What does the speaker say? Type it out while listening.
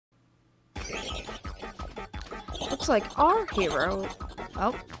like our hero,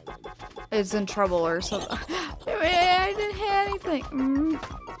 oh, is in trouble or something. I didn't hit anything.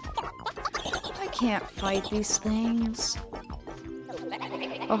 I can't fight these things.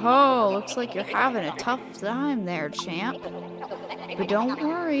 Oh, looks like you're having a tough time there, champ. But don't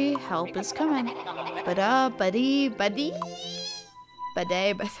worry, help is coming. Buddy.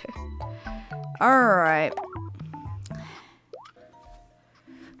 Alright.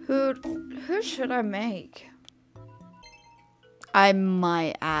 Who should I make? I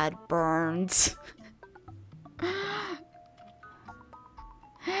might add Burns. I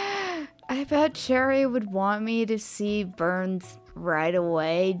bet Cherry would want me to see Burns right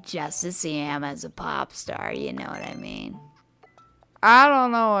away just to see him as a pop star, you know what I mean? I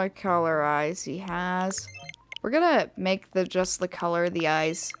don't know what color eyes he has. We're gonna make just the color of the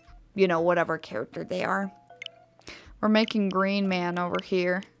eyes, you know, whatever character they are. We're making Green Man over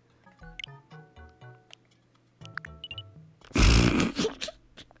here.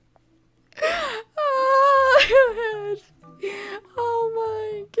 Oh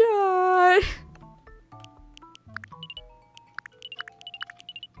my god.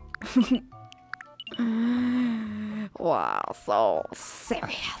 Wow, so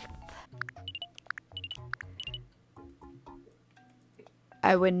serious.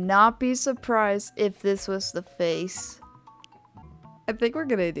 I would not be surprised if this was the face. I think we're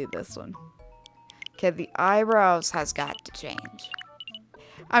gonna do this one. Okay, the eyebrows has got to change.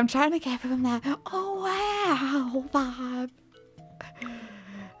 I'm trying to give him that, oh wow, vibe.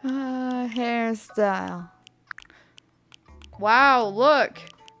 Hairstyle. Wow, look.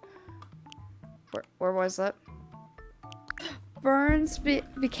 Where was it? Burns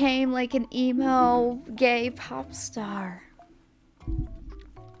became like an emo gay pop star.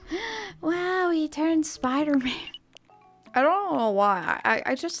 Wow, he turned Spider-Man. I don't know why.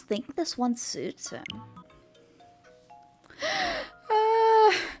 I just think this one suits him.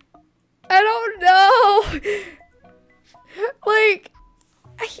 I don't know.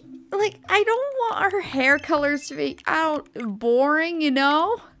 I don't want our hair colors to be boring, you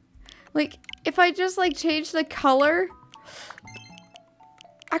know? Like, if I just like change the color.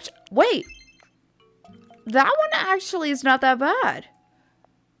 Actually, wait. That one actually is not that bad.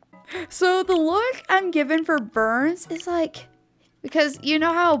 So the look I'm given for Burns is like, because you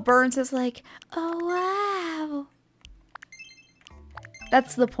know how Burns is like, oh wow.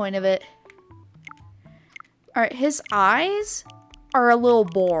 That's the point of it. Alright, his eyes are a little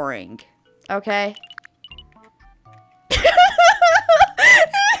boring. Okay?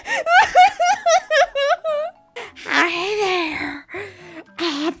 Hi there.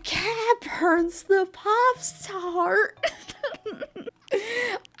 I'm Cat Burns, the pop star.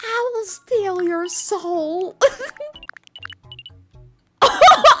 I will steal your soul. What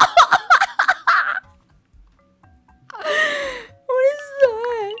is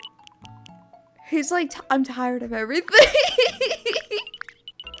that? He's like, I'm tired of everything.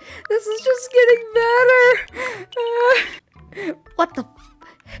 This is just getting better. What the?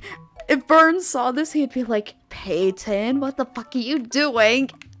 If Burns saw this, he'd be like, Peyton, what the fuck are you doing?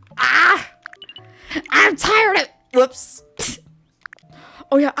 Ah! I'm tired of. Whoops.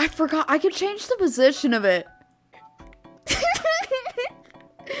 Oh yeah, I forgot. I could change the position of it.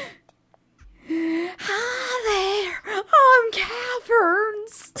 Hi there. I'm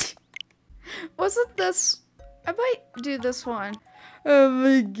Caverns. Was it this? I might do this one. Oh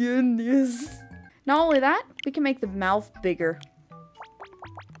my goodness. Not only that, we can make the mouth bigger.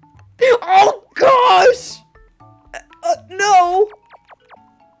 Oh gosh! No!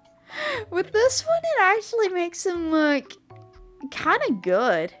 With this one, it actually makes him look kind of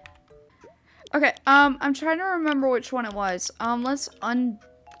good. Okay, I'm trying to remember which one it was. Let's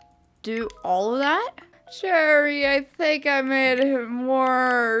undo all of that. Cherry, I think I made him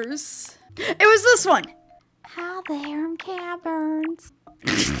worse. It was this one. How there, I'm Caverns.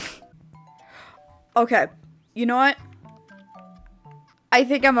 Okay, you know what? I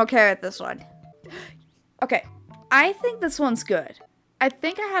think I'm okay with this one. Okay, I think this one's good. I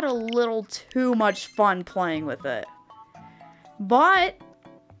think I had a little too much fun playing with it. But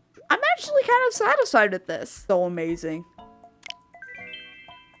I'm actually kind of satisfied with this. So amazing.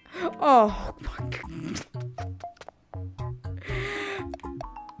 Oh my god.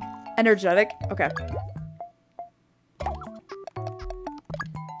 Energetic? Okay.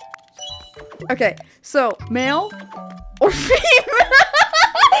 Okay, so male or female?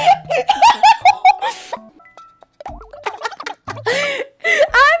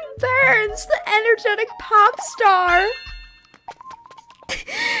 I'm Burns, the energetic pop star.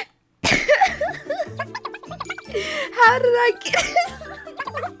 How did I get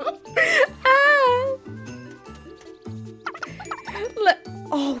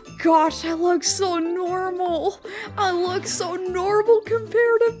gosh, I look so normal. I look so normal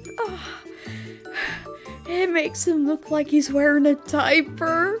compared to... it makes him look like he's wearing a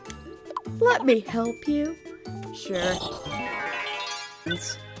diaper. Let me help you. Sure.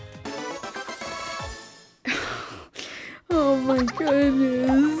 Oh my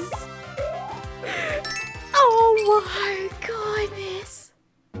goodness. Oh my goodness.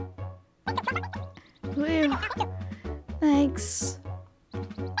 Ew. Thanks.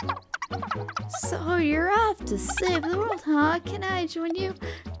 So you're off to save the world, huh? Can I join you?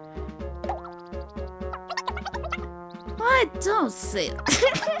 What? Don't say it.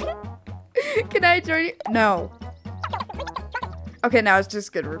 Can I join you? No. Okay, now it's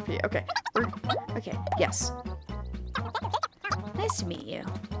just gonna repeat. Okay. Okay, yes. Nice to meet you.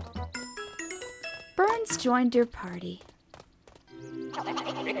 Burns joined your party.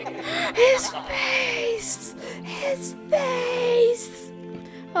 His face! His face!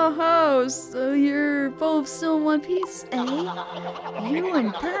 Oh, so you're both still in one piece, eh? You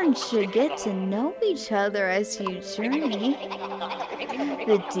and Burns should get to know each other as you journey.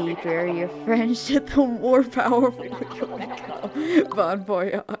 The deeper your friendship, the more powerful you'll become. Bon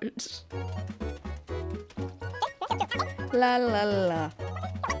voyage. La la la.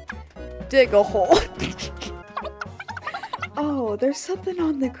 Dig a hole. Oh, there's something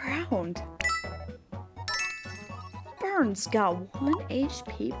on the ground. Burns got 1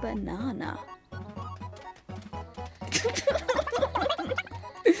 HP banana.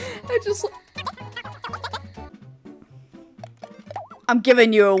 I'm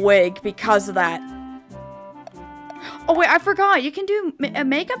giving you a wig because of that. Oh wait, I forgot. You can do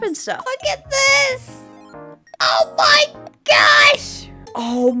makeup and stuff. Look at this! Oh my gosh!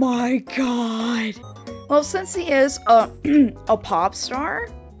 Oh my god. Well, since he is a pop star,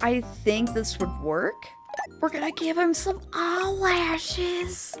 I think this would work. We're gonna give him some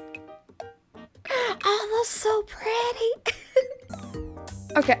eyelashes. Oh, that's so pretty.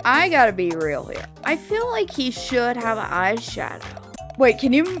 Okay, I gotta be real here. I feel like he should have an eyeshadow. Wait,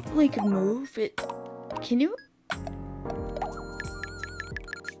 can you, like, move it? Can you?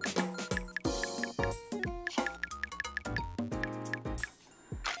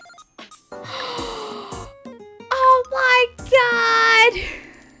 Oh my god!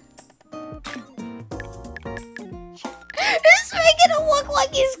 It's making it look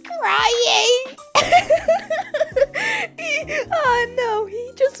like he's crying! Oh no,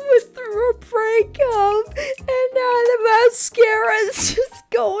 he just went through a breakup and now the mascara is just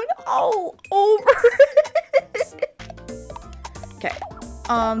going all over. Okay,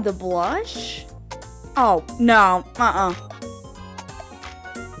 the blush? Oh, no,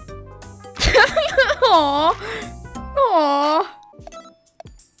 Aw, aw.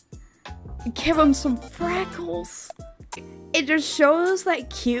 Give him some freckles. It just shows that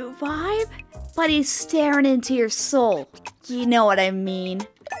cute vibe, but he's staring into your soul. You know what I mean.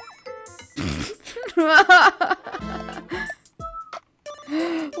 Wow.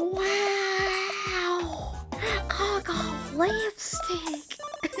 Oh, God, lipstick.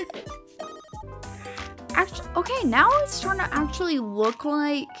 Actually, okay, now it's starting to actually look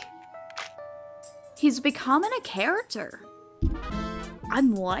like he's becoming a character.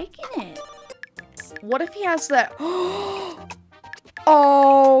 I'm liking it. What if he has that?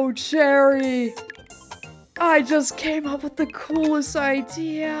 Oh, Cherry. I just came up with the coolest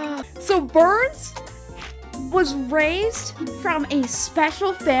idea. So Burns was raised from a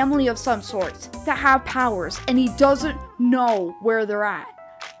special family of some sort that have powers, and he doesn't know where they're at.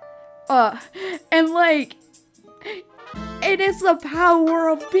 And like, it is the power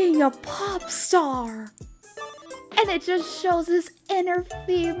of being a pop star. And it just shows his inner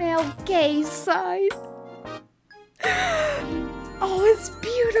female gay side. Oh, it's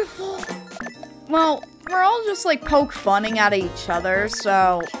beautiful. Well, we're all just like poke funning at each other,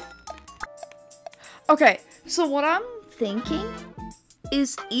 so... Okay, so what I'm thinking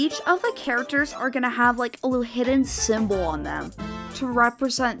is each of the characters are gonna have like a little hidden symbol on them to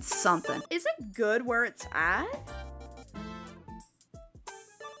represent something. Is it good where it's at?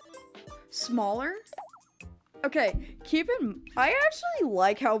 Smaller? Okay, I actually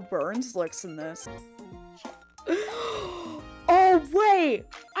like how Burns looks in this. Oh wait,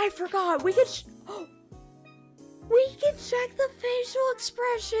 I forgot. We can check the facial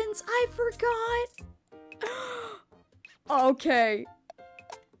expressions. I forgot. Okay.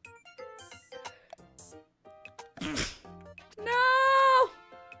 No.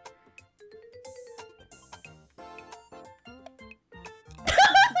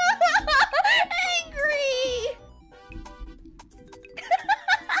 Angry.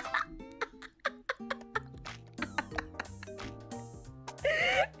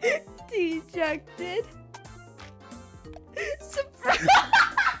 ejected. Surprise!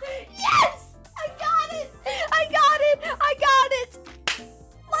 Yes! I got it! I got it! I got it!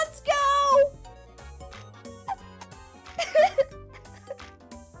 Let's go!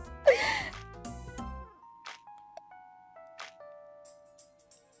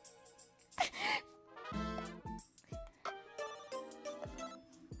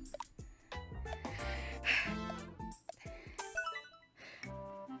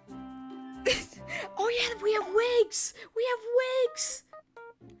 Oh yeah, we have wigs! We have wigs!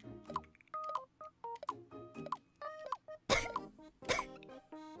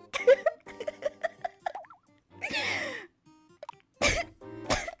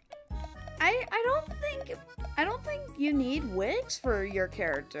 I don't think you need wigs for your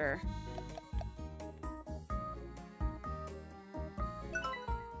character.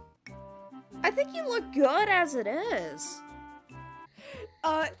 I think you look good as it is.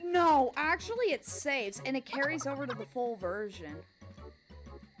 No, actually it saves and it carries over to the full version.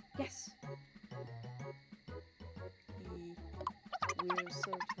 Yes. We're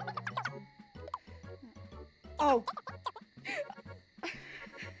so tired. Oh.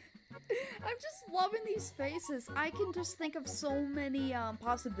 I'm just loving these faces. I can just think of so many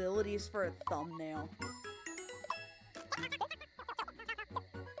possibilities for a thumbnail.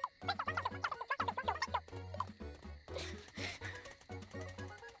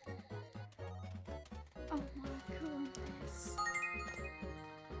 Oh my goodness.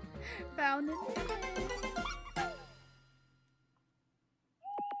 Found it.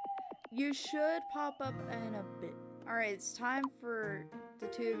 You should pop up in a bit. Alright, it's time for the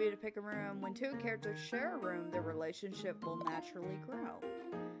two of you to pick a room. When two characters share a room, their relationship will naturally grow.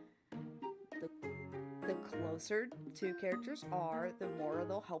 The closer two characters are, the more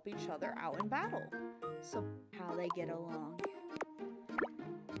they'll help each other out in battle. So, how they get along.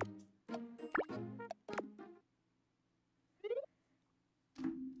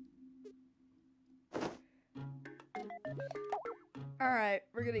 Alright,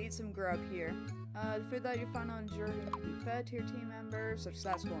 we're gonna eat some grub here. The food that you find on the journey can be fed to your team members, such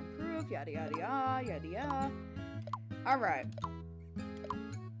stats will improve, yada yada yada, yada yada. Alright.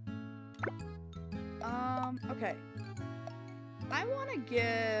 Okay. I wanna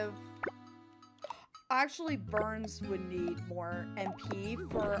give... Actually, Burns would need more MP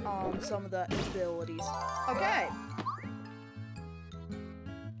for, some of the abilities. Okay.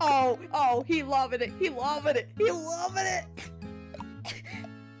 Oh, he loving it, he loving it, he loving it!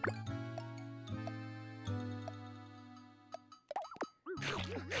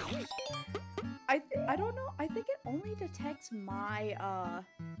 I don't know. I think it only detects my,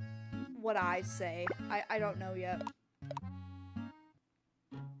 what I say. I don't know yet.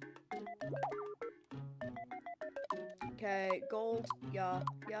 Okay, gold. Yeah.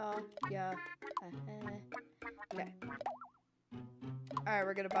 Okay. Alright,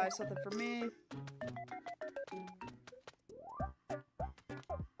 we're gonna buy something for me.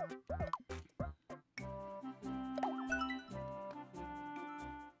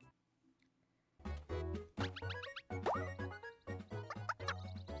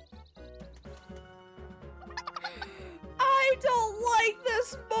 I don't like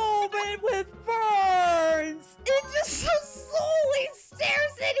this moment with Burns! It just so slowly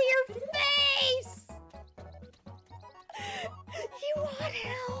stares into your face! You want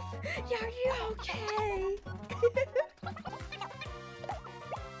help? Are you okay?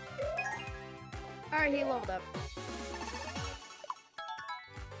 Alright, he leveled up.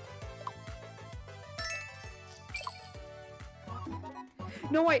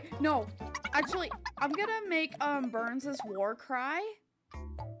 No, wait, no. Actually, I'm gonna make, Burns' warcry.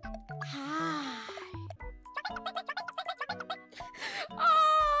 Hi.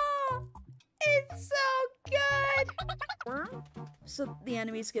 Oh, it's so good. So the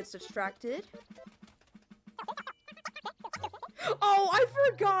enemies gets distracted. Oh, I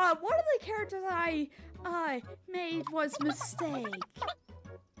forgot. One of the characters I made was mistake.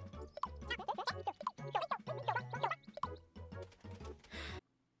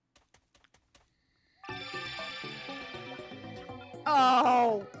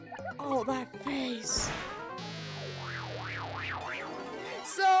 Oh, that face.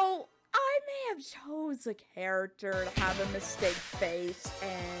 So, I may have chose a character to have a mistake face,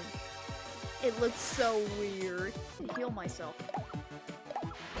 and it looks so weird. Heal myself.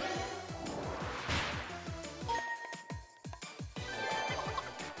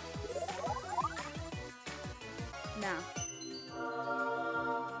 Now.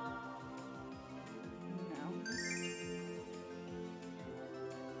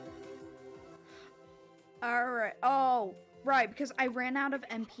 Alright. Oh, right, because I ran out of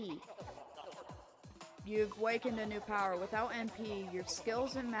MP. You've awakened a new power. Without MP, your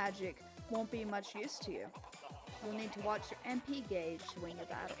skills and magic won't be much use to you. You'll need to watch your MP gauge to win your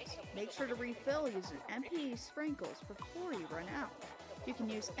battles. Make sure to refill using MP sprinkles before you run out. You can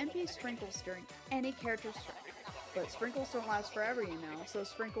use MP sprinkles during any character's turn, but sprinkles don't last forever, you know, so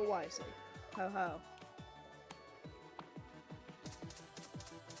sprinkle wisely. Ho ho.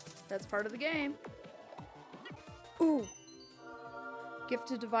 That's part of the game. Ooh.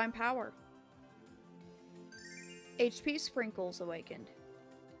 Gift of Divine Power. HP sprinkles awakened.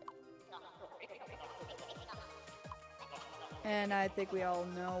 And I think we all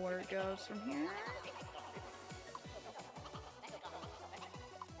know where it goes from here.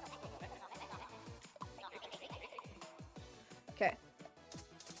 Okay.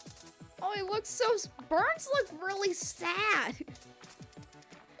 Oh, he looks so... Burns look really sad.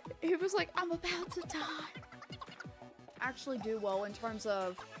 He was like, I'm about to die. Actually do well in terms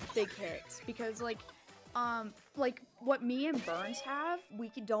of big hits. Because, like what me and Burns have, we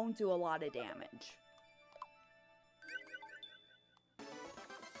don't do a lot of damage.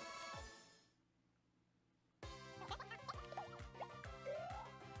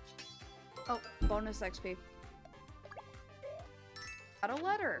 Oh, bonus XP. Got a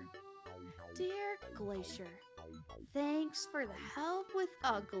letter. Dear Glacier, thanks for the help with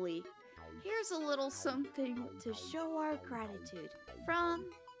Ugly. Here's a little something to show our gratitude. From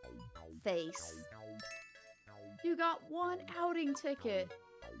Face. You got 1 outing ticket.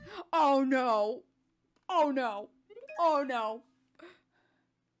 Oh no. Oh no. Oh no.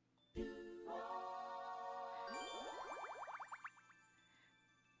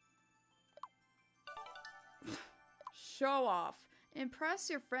 Show off. Impress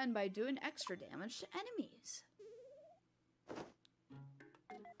your friend by doing extra damage to enemies.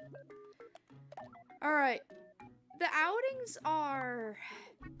 Alright. The outings are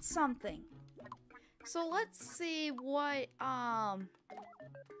something. So let's see what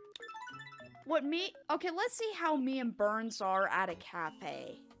let's see how me and Burns are at a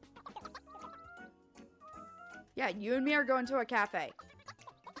cafe. Yeah, you and me are going to a cafe.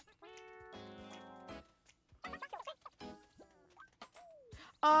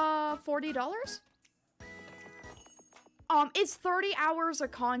 $40? It's 30 hours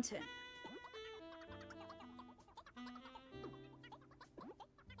of content.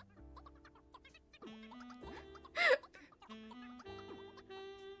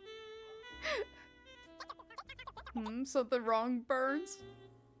 Something wrong, Burns?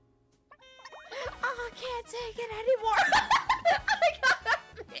 Oh, I can't take it anymore. I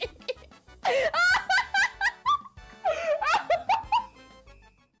gotta pee.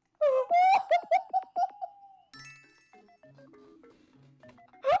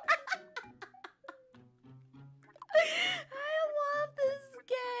 I love this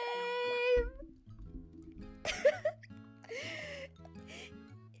game.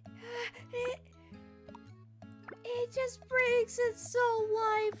 It just breaks it so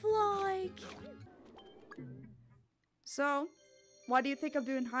lifelike. So, why do you think I'm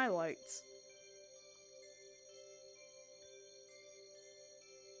doing highlights?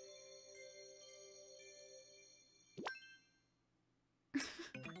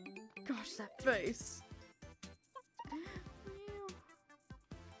 Gosh, that face.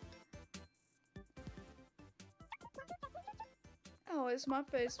 Oh, is my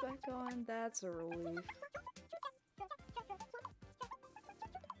face back on? That's a relief.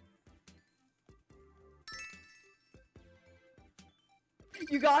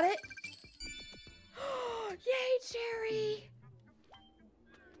 You got it? Yay, Cherry!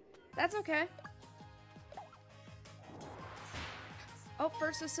 That's okay. Oh,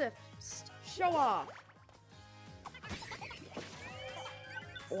 first assist. Show off.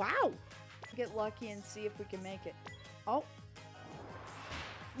 Wow. Get lucky and see if we can make it. Oh.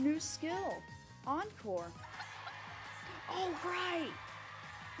 New skill. Encore. Oh, right.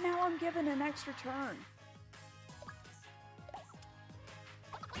 Now I'm given an extra turn.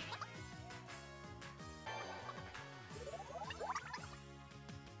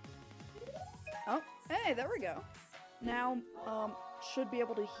 Oh, hey, there we go. Now, should be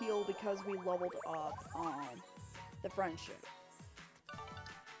able to heal because we leveled up the friendship.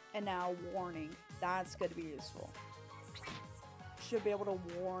 And now, warning. That's going to be useful. Should be able to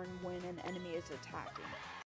warn when an enemy is attacking.